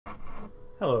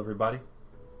Hello everybody.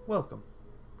 Welcome.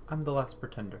 I'm the last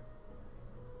pretender.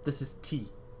 This is tea.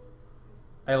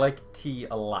 I like tea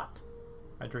a lot.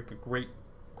 I drink a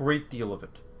great deal of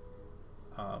it.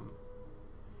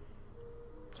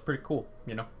 It's pretty cool,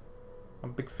 you know. I'm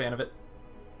a big fan of it.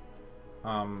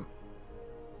 And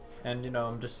you know,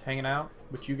 I'm just hanging out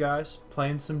with you guys,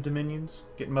 playing some Dominions,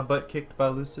 getting my butt kicked by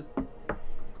Lucid,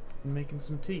 and making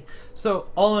some tea. So,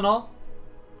 all in all,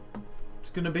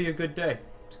 it's gonna be a good day.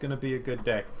 It's gonna be a good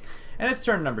day. And it's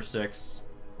turn number 6.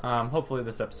 Hopefully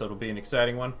this episode will be an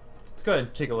exciting one. Let's go ahead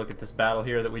and take a look at this battle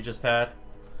here that we just had.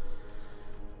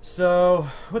 So,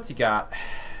 what's he got?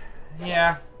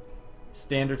 Yeah,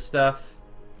 standard stuff.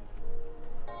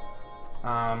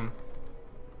 I'm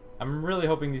really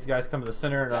hoping these guys come to the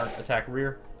center and aren't attack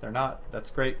rear. If they're not, that's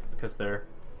great, because they're...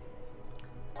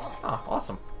 Ah,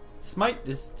 awesome. Smite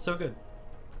is so good.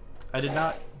 I did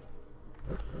not...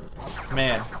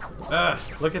 Man. Ugh,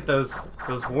 look at those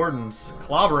wardens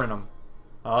clobbering them.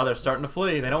 Oh, they're starting to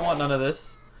flee. They don't want none of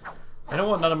this. They don't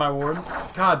want none of my wardens.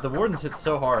 God, the wardens hit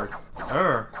so hard.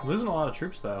 Losing a lot of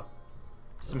troops, though.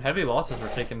 Some heavy losses were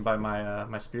taken by my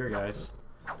my spear guys.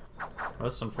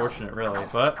 Most unfortunate, really,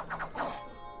 but...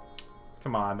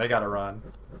 Come on, they gotta run.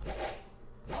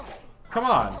 Come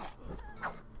on!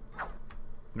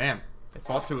 Man, they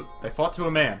fought to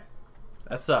a man.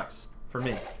 That sucks. For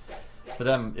me. For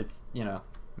them, it's, you know,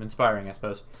 inspiring, I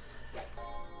suppose.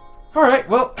 Alright,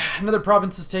 well, another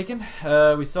province is taken.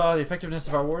 We saw the effectiveness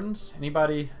of our wardens.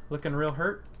 Anybody looking real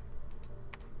hurt?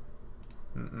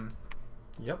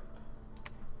 Yep.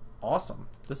 Awesome.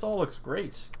 This all looks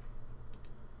great.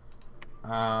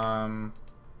 Yeah.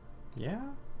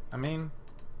 I mean,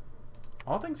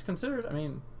 all things considered, I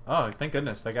mean, oh, thank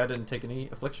goodness, that guy didn't take any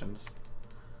afflictions.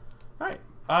 Alright.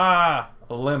 Ah,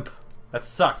 a limp. That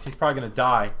sucks. He's probably gonna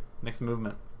die next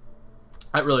movement.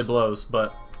 That really blows,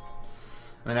 but,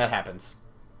 I mean, that happens.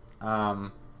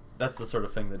 That's the sort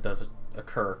of thing that does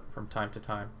occur from time to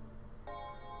time.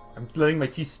 I'm letting my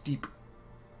tea steep.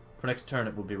 For next turn,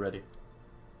 it will be ready.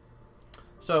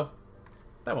 So,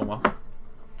 that went well.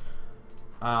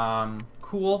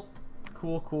 Cool.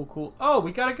 Cool. Oh,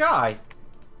 we got a guy.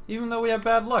 Even though we have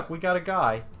bad luck, we got a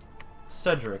guy.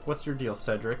 Cedric. What's your deal,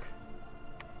 Cedric?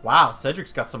 Wow,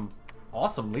 Cedric's got some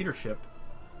awesome leadership.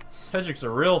 Cedric's a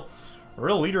real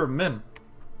leader of men.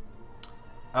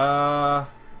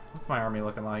 What's my army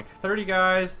looking like? 30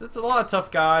 guys. That's a lot of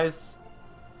tough guys.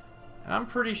 And I'm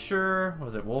pretty sure... What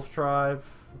was it? Wolf tribe?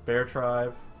 Bear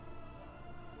tribe?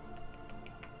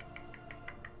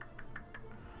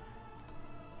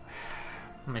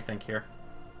 Let me think here.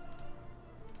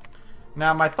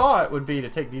 Now, my thought would be to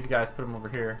take these guys, put them over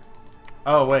here.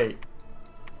 Oh, wait.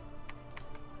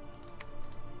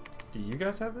 Do you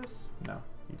guys have this? No,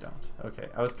 you don't. Okay,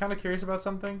 I was kind of curious about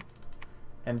something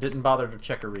and didn't bother to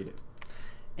check or read it.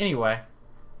 Anyway.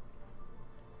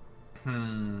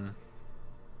 The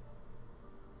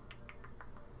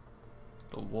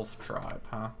wolf tribe,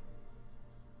 huh?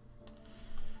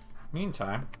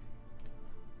 Meantime.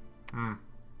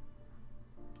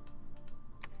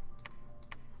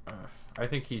 I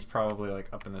think he's probably like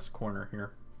up in this corner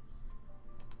here.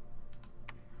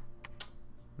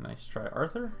 Nice try,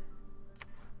 Arthur.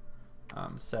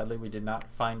 Sadly, we did not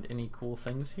find any cool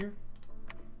things here.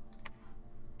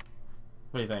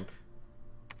 What do you think?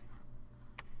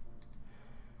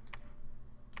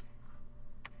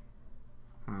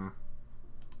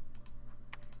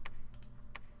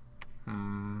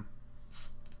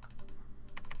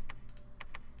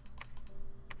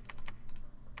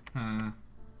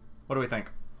 What do we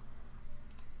think?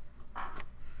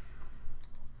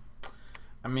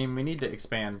 I mean, we need to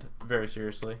expand very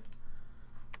seriously.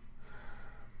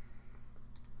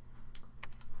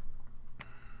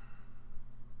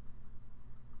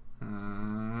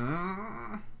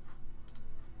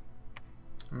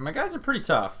 My guys are pretty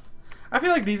tough. I feel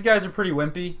like these guys are pretty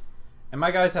wimpy, and my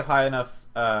guys have high enough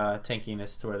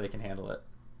tankiness to where they can handle it.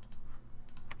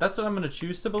 That's what I'm going to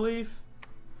choose to believe.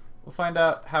 We'll find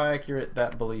out how accurate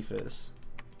that belief is.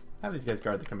 Have these guys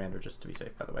guard the commander just to be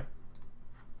safe, by the way.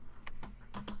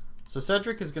 So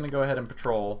Cedric is going to go ahead and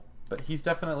patrol, but he's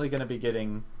definitely going to be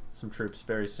getting some troops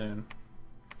very soon.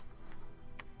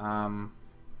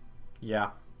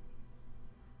 Yeah.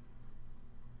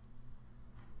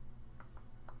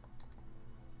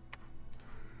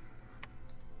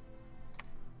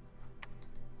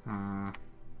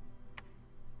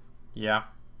 Yeah.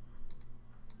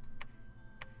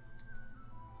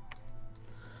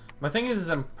 My thing is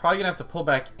I'm probably going to have to pull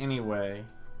back anyway.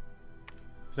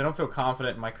 Because I don't feel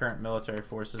confident in my current military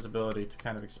force's ability to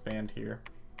kind of expand here.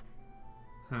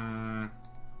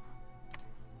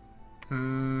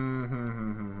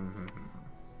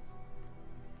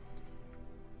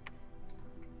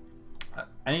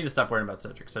 I need to stop worrying about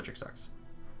Cedric. Cedric sucks.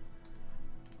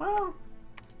 Well,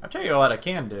 I'll tell you what I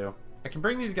can do. I can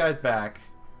bring these guys back,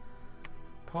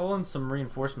 pull in some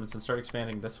reinforcements, and start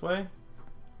expanding this way.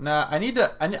 Nah, I need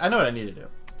to... I know what I need to do.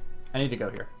 I need to go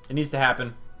here. It needs to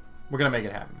happen. We're going to make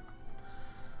it happen.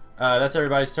 That's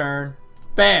everybody's turn.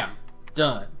 Bam!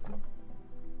 Done.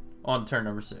 On to turn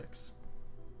number 6.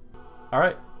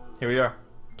 Alright, here we are.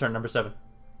 Turn number 7.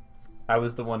 I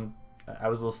was the one... I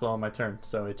was a little slow on my turn,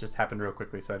 so it just happened real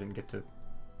quickly, so I didn't get to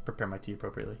prepare my tea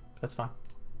appropriately. That's fine.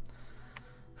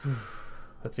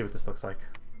 Let's see what this looks like.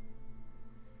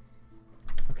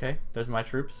 Okay, there's my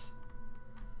troops.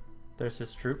 There's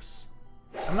his troops.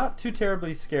 I'm not too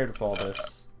terribly scared of all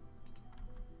this.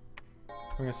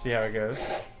 We're gonna see how it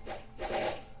goes.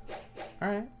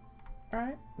 Alright.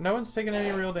 Alright. No one's taken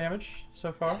any real damage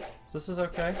so far, so this is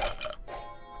okay.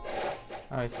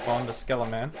 Oh, he spawned a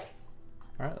Skeleman.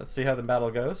 Alright, let's see how the battle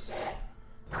goes.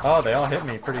 Oh, they all hit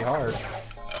me pretty hard.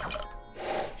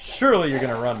 Surely you're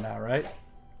gonna run now, right?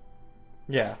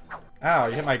 Yeah. Ow,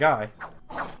 you hit my guy.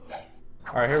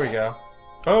 Alright, here we go.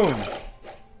 Boom!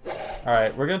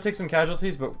 Alright, we're gonna take some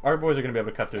casualties, but our boys are gonna be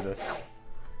able to cut through this.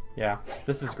 Yeah,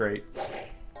 this is great.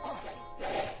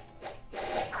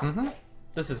 Mm-hmm.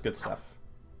 This is good stuff.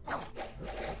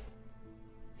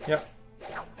 Yep.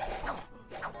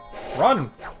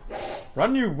 Run!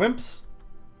 Run, you wimps!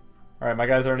 Alright, my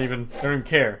guys aren't even... They don't even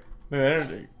care.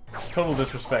 Total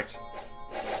disrespect.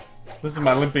 This is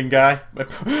my limping guy. My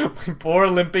poor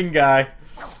limping guy.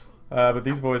 But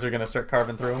these boys are gonna start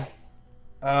carving through him.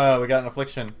 We got an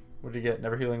affliction. What did you get?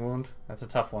 Never healing wound? That's a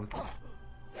tough one.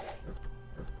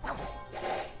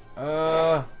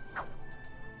 Yeah,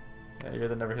 you're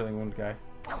the never healing wound guy.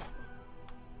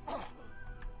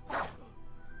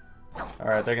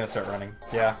 Alright, they're gonna start running.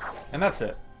 Yeah, and that's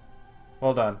it.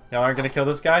 Well done. Y'all aren't gonna kill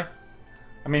this guy?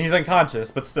 I mean, he's unconscious,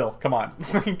 but still, come on.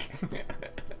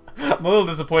 I'm a little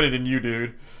disappointed in you,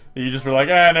 dude. You just were like,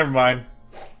 ah, never mind.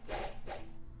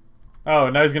 Oh,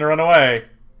 now he's gonna run away.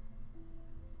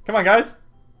 Come on, guys.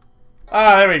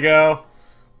 Ah, there we go.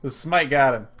 The smite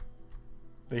got him.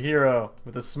 The hero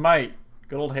with the smite.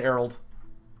 Good old Harold.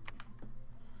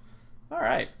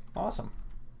 Alright, awesome.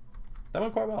 That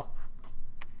went quite well.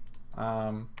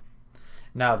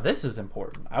 Now this is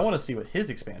important. I want to see what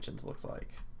his expansions looks like.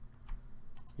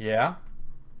 Yeah.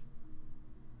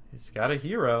 He's got a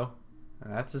hero.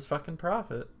 And that's his fucking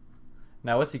profit.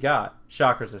 Now what's he got?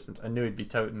 Shock resistance. I knew he'd be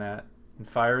toting that. And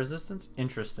fire resistance?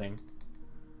 Interesting.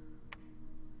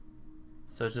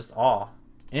 So just awe.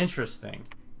 Interesting.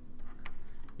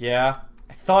 Yeah.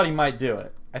 I thought he might do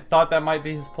it. I thought that might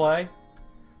be his play.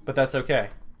 But that's okay.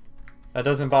 That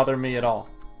doesn't bother me at all.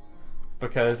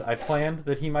 Because I planned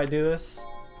that he might do this.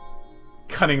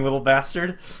 Cunning little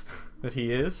bastard that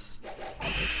he is.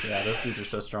 Yeah, those dudes are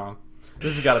so strong.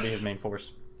 This has got to be his main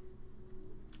force.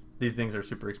 These things are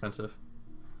super expensive.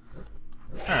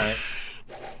 Alright.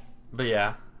 But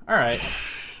yeah. Alright.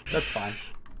 That's fine.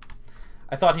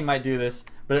 I thought he might do this,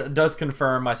 but it does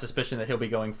confirm my suspicion that he'll be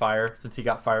going fire. Since he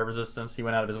got fire resistance, he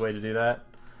went out of his way to do that.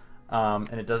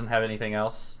 And it doesn't have anything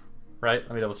else. Right?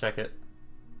 Let me double check it.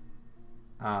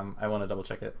 I want to double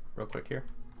check it real quick here.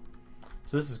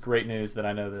 So this is great news that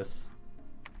I know this.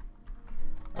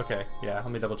 Okay, yeah,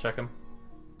 let me double check him.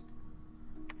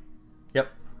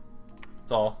 Yep.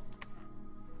 That's all.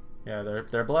 Yeah,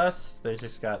 they're blessed. They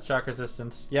just got shock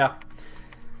resistance. Yeah.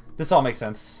 This all makes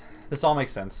sense. This all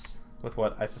makes sense with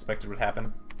what I suspected would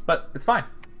happen. But it's fine.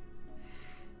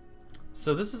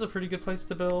 So this is a pretty good place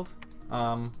to build.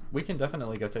 We can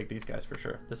definitely go take these guys for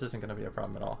sure. This isn't going to be a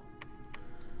problem at all.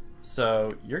 So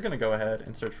you're going to go ahead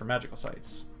and search for magical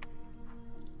sites.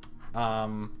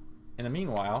 In the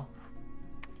meanwhile,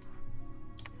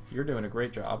 you're doing a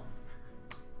great job.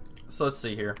 So let's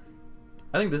see here.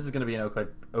 I think this is going to be an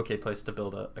okay place to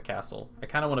build a castle. I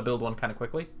kind of want to build one kind of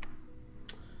quickly.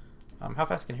 How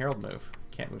fast can Harold move?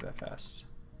 Can't move that fast.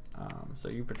 So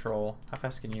you patrol. How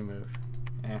fast can you move?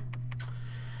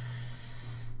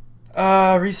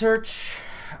 Research.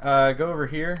 Go over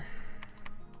here.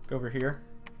 Go over here.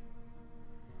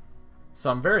 So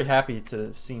I'm very happy to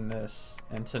have seen this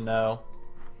and to know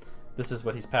this is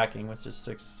what he's packing, which is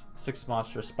six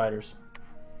monstrous spiders.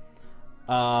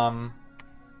 Yeah,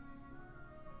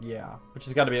 which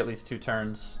has got to be at least 2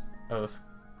 turns of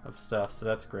stuff, so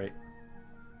that's great.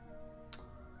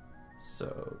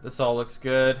 So this all looks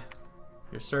good.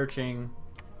 You're searching.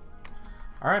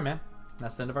 Alright, man.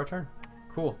 That's the end of our turn.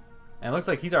 Cool. And it looks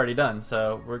like he's already done,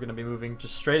 so we're going to be moving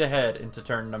just straight ahead into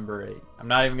turn number 8. I'm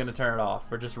not even going to turn it off.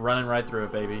 We're just running right through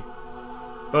it, baby.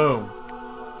 Boom.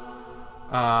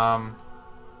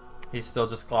 He's still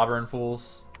just clobbering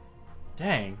fools.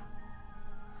 Dang.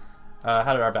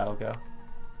 How did our battle go?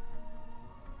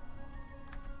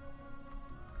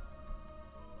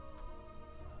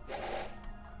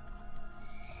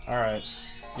 Alright.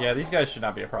 Yeah, these guys should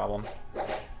not be a problem.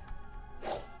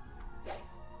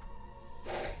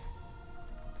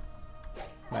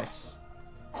 Nice.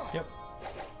 Yep.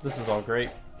 This is all great.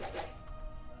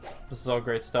 This is all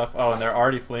great stuff. Oh, and they're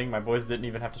already fleeing. My boys didn't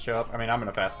even have to show up. I mean, I'm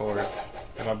going to fast forward.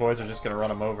 And my boys are just going to run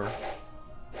them over.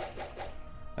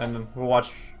 And then we'll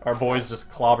watch our boys just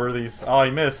clobber these. Oh,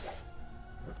 he missed.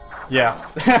 Yeah.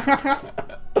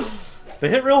 They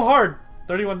hit real hard.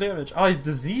 31 damage. Oh, he's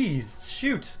diseased.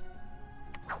 Shoot.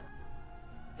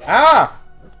 Ah!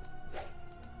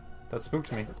 That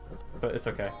spooked me. But it's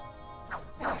okay.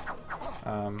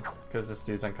 Because this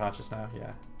dude's unconscious now.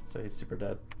 Yeah. So he's super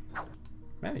dead.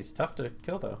 Man, he's tough to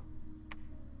kill, though.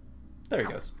 There he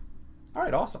goes.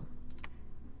 Alright, awesome.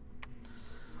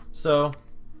 So,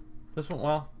 this went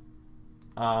well.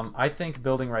 I think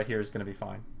building right here is going to be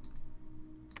fine.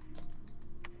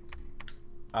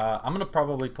 I'm going to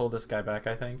probably pull this guy back,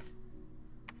 I think.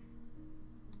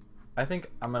 I think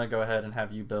I'm going to go ahead and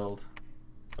have you build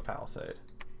a palisade.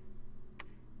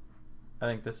 I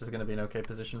think this is going to be an okay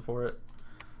position for it.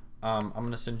 I'm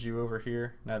going to send you over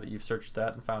here now that you've searched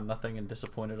that and found nothing and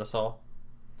disappointed us all.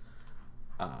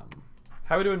 How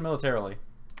are we doing militarily?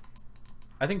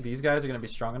 I think these guys are going to be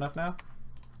strong enough now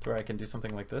to where I can do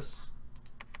something like this.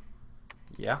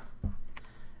 Yeah.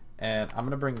 And I'm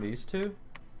going to bring these two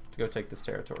to go take this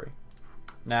territory.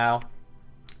 Now,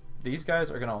 these guys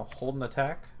are going to hold an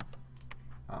attack.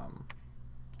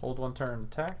 Hold 1 turn,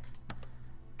 attack.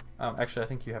 Actually, I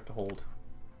think you have to hold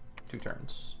 2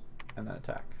 turns and then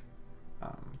attack.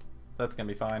 That's going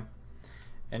to be fine.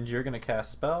 And you're going to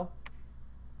cast spell.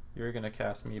 You're going to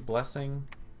cast me blessing.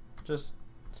 Just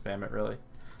spam it, really.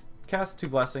 Cast 2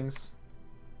 blessings.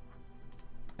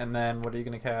 And then what are you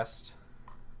going to cast?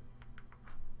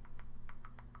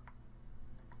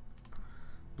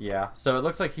 Yeah, so it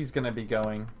looks like he's going to be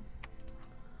going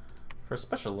for a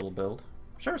special little build,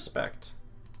 which I respect.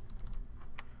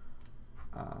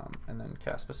 And then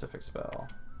cast specific spell.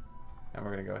 And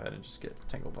we're going to go ahead and just get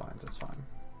Tangled Vines. That's fine.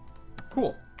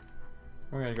 Cool.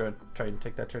 We're going to go ahead and try and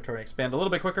take that territory and expand a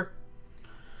little bit quicker.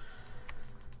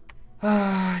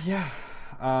 Yeah.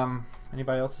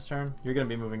 Anybody else's turn? You're going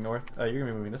to be moving north. You're going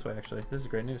to be moving this way, actually. This is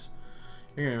great news.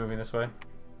 You're going to be moving this way.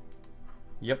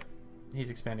 Yep. He's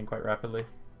expanding quite rapidly.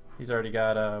 He's already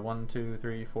got 1, 2,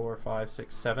 3, 4, 5,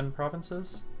 6, 7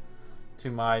 provinces. To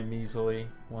my measly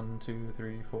 1, 2,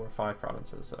 3, 4, 5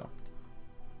 provinces, so.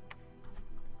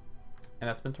 And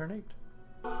that's been turn 8.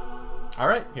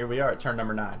 Alright, here we are at turn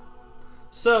number 9.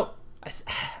 So,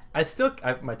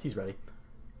 my tea's ready.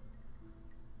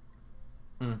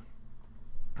 I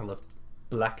love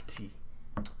black tea.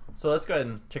 So let's go ahead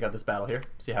and check out this battle here,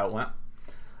 see how it went.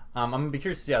 I'm going to be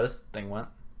curious to see how this thing went.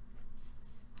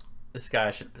 This guy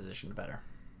I should have positioned better.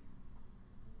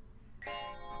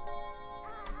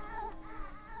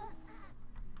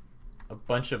 A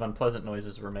bunch of unpleasant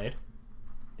noises were made.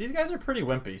 These guys are pretty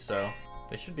wimpy, so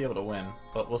they should be able to win,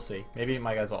 but we'll see. Maybe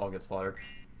my guys will all get slaughtered.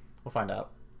 We'll find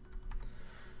out.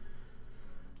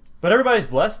 But everybody's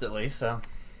blessed at least, so.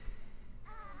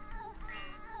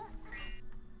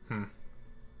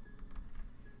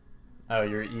 Oh,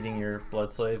 you're eating your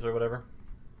blood slaves or whatever?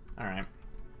 Alright.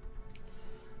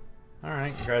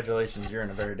 Alright, congratulations, you're in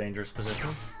a very dangerous position.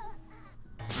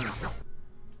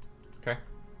 Okay.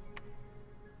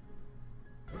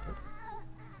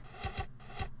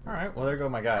 Alright, well there go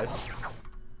my guys.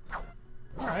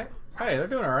 Alright. Hey, they're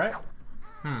doing alright.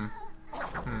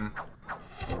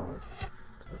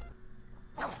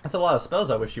 That's a lot of spells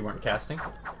I wish you weren't casting.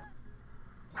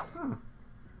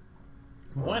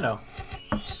 Bueno.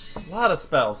 A lot of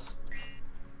spells.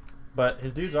 But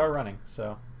his dudes are running,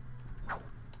 so.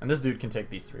 And this dude can take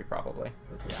these 3 probably.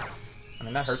 Yeah. I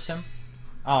mean, that hurts him.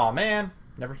 Aw, man.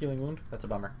 Never healing wound? That's a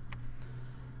bummer.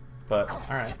 But,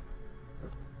 alright.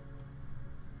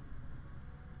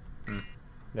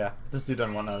 Yeah, this dude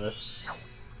doesn't want none of this.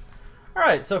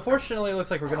 Alright, so fortunately it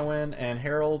looks like we're going to win, and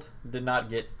Harold did not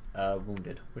get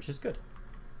wounded, which is good.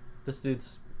 This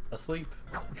dude's asleep.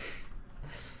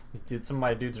 Some of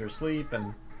my dudes are asleep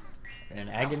and in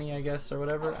agony, I guess, or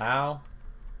whatever. Ow.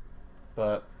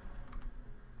 But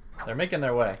they're making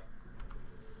their way.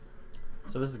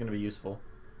 So this is going to be useful.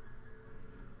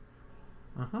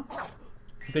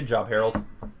 Good job, Harold.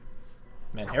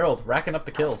 Man, Harold racking up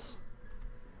the kills.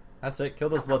 That's it. Kill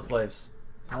those blood slaves.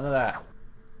 None of that.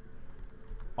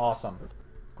 Awesome.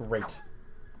 Great.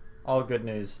 All good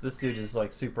news. This dude is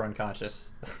like super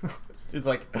unconscious. This dude's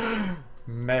like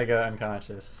mega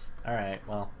unconscious. Alright,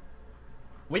 well.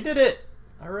 We did it!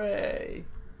 Hooray!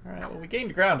 Alright, well we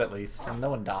gained ground at least, and no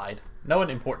one died. No one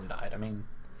important died. I mean,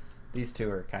 these two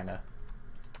are kind of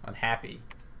unhappy,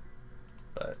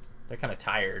 but they're kind of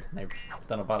tired. They've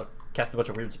cast a bunch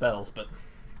of weird spells, but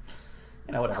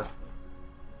you know, whatever.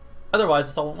 Otherwise,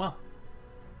 this all went well.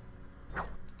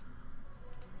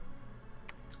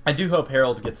 I do hope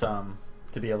Harold gets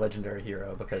to be a legendary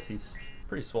hero because he's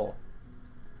pretty swole.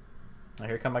 Now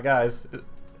here come my guys.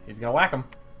 He's gonna whack him.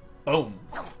 Boom.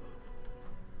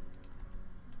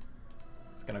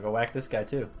 He's gonna go whack this guy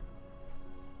too.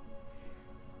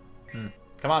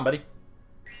 Come on, buddy.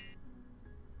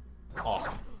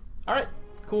 Awesome. All right.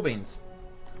 Cool beans.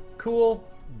 Cool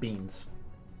beans.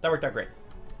 That worked out great.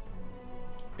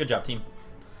 Good job, team.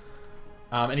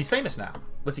 And he's famous now.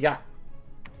 What's he got?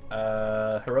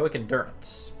 Heroic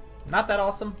endurance. Not that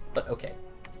awesome, but okay.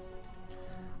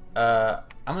 I'm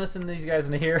gonna send these guys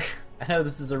into here. I know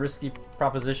this is a risky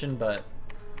proposition, but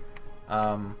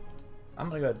I'm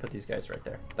gonna go ahead and put these guys right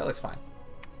there. That looks fine.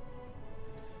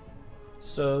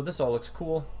 So this all looks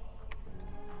cool.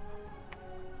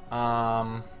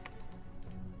 Man.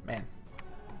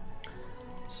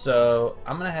 So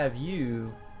I'm gonna have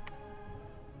you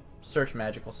search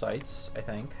magical sites, I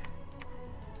think.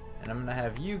 And I'm gonna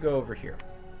have you go over here.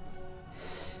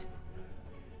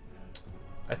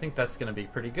 I think that's gonna be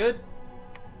pretty good.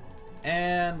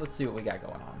 And let's see what we got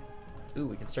going on. Ooh,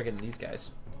 we can start getting these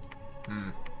guys.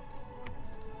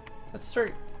 Let's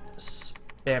start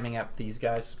spamming up these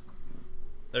guys.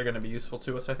 They're gonna be useful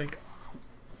to us, I think.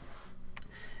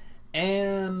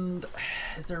 And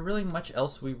is there really much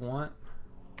else we want?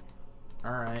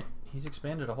 Alright, he's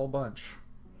expanded a whole bunch.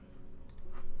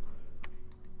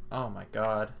 Oh my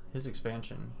god, his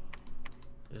expansion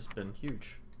has been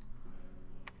huge.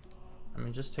 I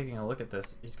mean, just taking a look at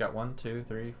this, he's got 1, 2,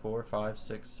 3, 4, 5,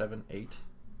 6, 7, 8.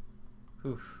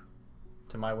 Oof.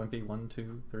 To my wimpy, 1,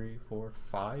 2, 3, 4,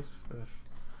 5.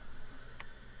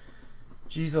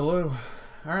 Jeez-a-loo.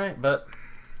 Alright, but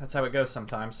that's how it goes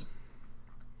sometimes.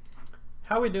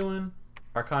 How we doing?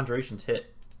 Our conjurations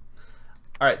hit.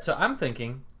 Alright, so I'm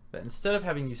thinking that instead of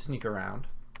having you sneak around,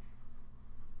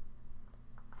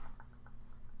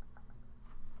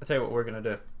 I'll tell you what we're gonna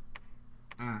do.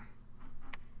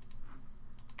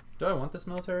 Do I want this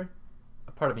military?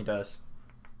 A part of me does.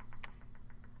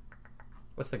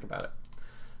 Let's think about it.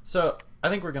 So I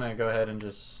think we're gonna go ahead and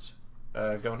just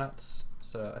go nuts.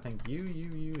 So I think you,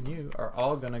 and you are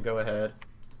all gonna go ahead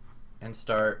and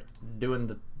start doing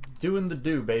the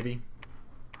do, baby.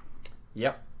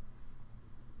 Yep.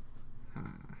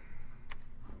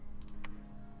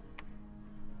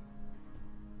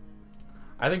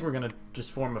 I think we're gonna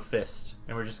just form a fist,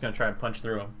 and we're just gonna try and punch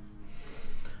through them.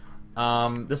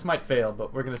 This might fail,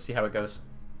 but we're gonna see how it goes.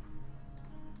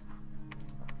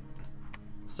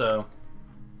 So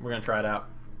we're gonna try it out.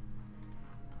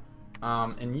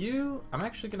 And you, I'm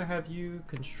actually gonna have you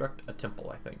construct a temple,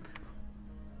 I think.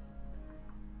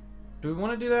 Do we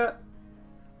want to do that?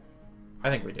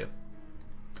 I think we do.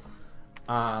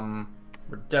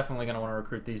 We're definitely gonna want to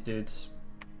recruit these dudes.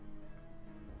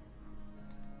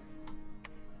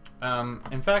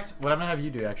 In fact, what I'm gonna have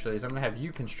you do actually is I'm gonna have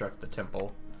you construct the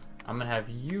temple. I'm gonna have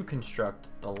you construct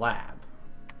the lab.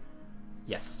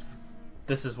 Yes,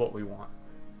 this is what we want.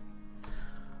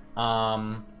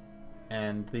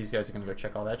 And these guys are gonna go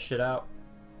check all that shit out,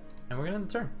 and we're gonna end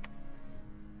the turn.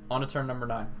 On to turn number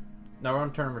 9. No, we're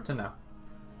on turn number 10 now.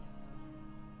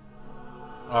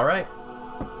 All right.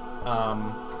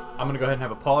 I'm gonna go ahead and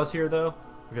have a pause here though,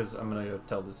 because I'm gonna go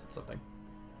tell Lucid something.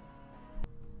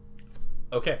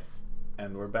 Okay,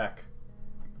 and we're back.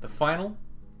 The final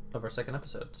of our second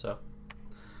episode. So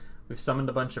we've summoned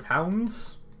a bunch of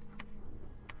hounds,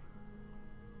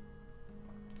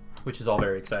 which is all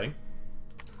very exciting.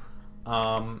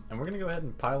 And we're gonna go ahead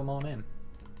and pile them all in.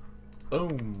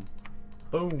 Boom,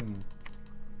 boom.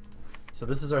 So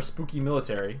this is our spooky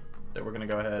military that we're gonna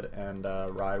go ahead and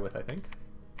ride with, I think.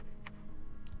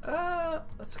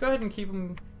 Let's go ahead and keep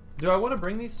them. Do I want to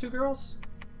bring these two girls?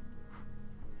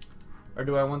 Or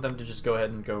do I want them to just go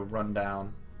ahead and go run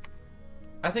down?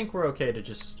 I think we're okay to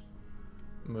just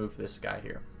move this guy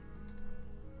here.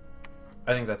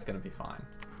 I think that's going to be fine.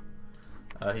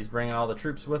 He's bringing all the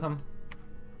troops with him.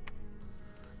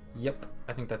 Yep,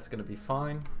 I think that's going to be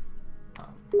fine.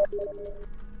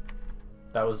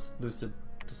 That was Lucid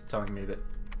just telling me that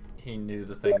he knew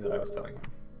the thing that I was telling him.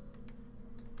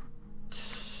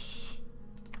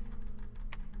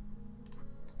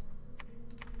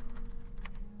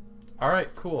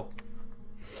 Alright, cool.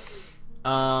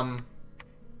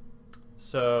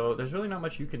 So there's really not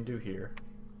much you can do here.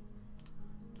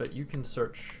 But you can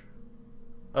search...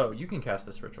 Oh, you can cast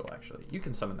this ritual, actually. You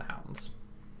can summon the hounds.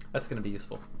 That's going to be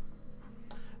useful.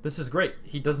 This is great.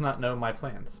 He does not know my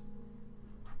plans.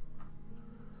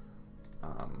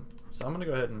 So I'm going to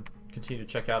go ahead and continue to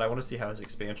check out. I want to see how his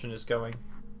expansion is going.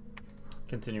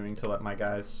 Continuing to let my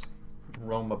guys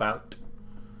roam about.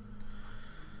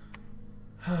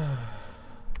 And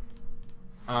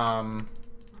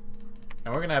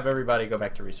we're going to have everybody go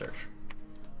back to research.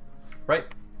 Right?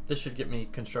 This should get me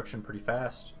construction pretty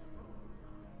fast.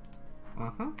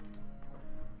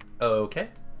 Okay.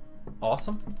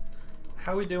 Awesome.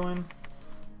 How we doing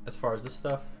as far as this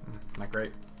stuff? Not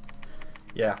great.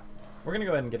 Yeah. We're going to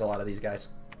go ahead and get a lot of these guys.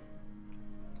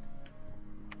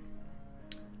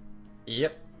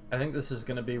 Yep. I think this is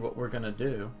going to be what we're going to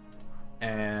do.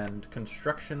 And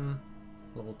construction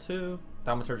level 2.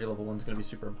 Thaumaturgy level 1 is going to be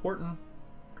super important.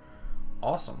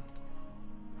 Awesome.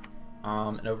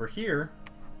 And over here,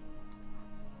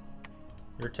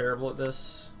 you're terrible at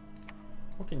this.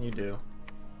 What can you do?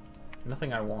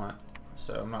 Nothing I want,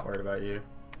 so I'm not worried about you.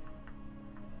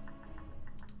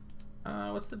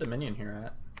 What's the Dominion here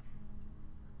at?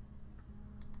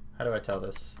 How do I tell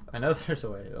this? I know there's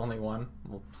a way. Only one?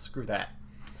 Well, screw that.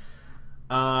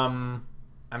 I'm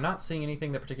not seeing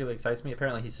anything that particularly excites me.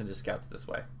 Apparently he sent his scouts this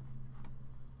way.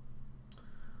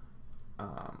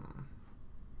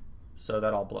 So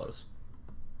that all blows.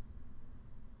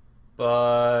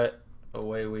 But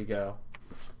away we go.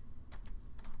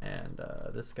 And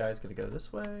this guy's going to go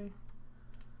this way.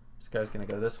 This guy's going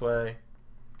to go this way.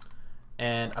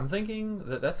 And I'm thinking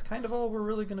that that's kind of all we're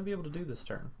really going to be able to do this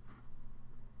turn.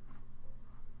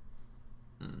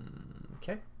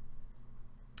 Okay.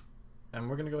 And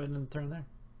we're going to go ahead and turn there.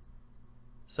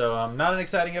 So not an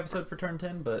exciting episode for turn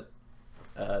 10, but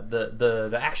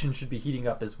the action should be heating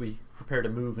up as we prepare to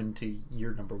move into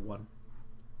year number 1.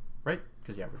 Right?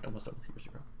 Because, yeah, we're almost done with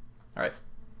year 0. Alright.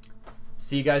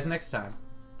 See you guys next time.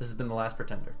 This has been The Last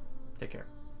Pretender. Take care.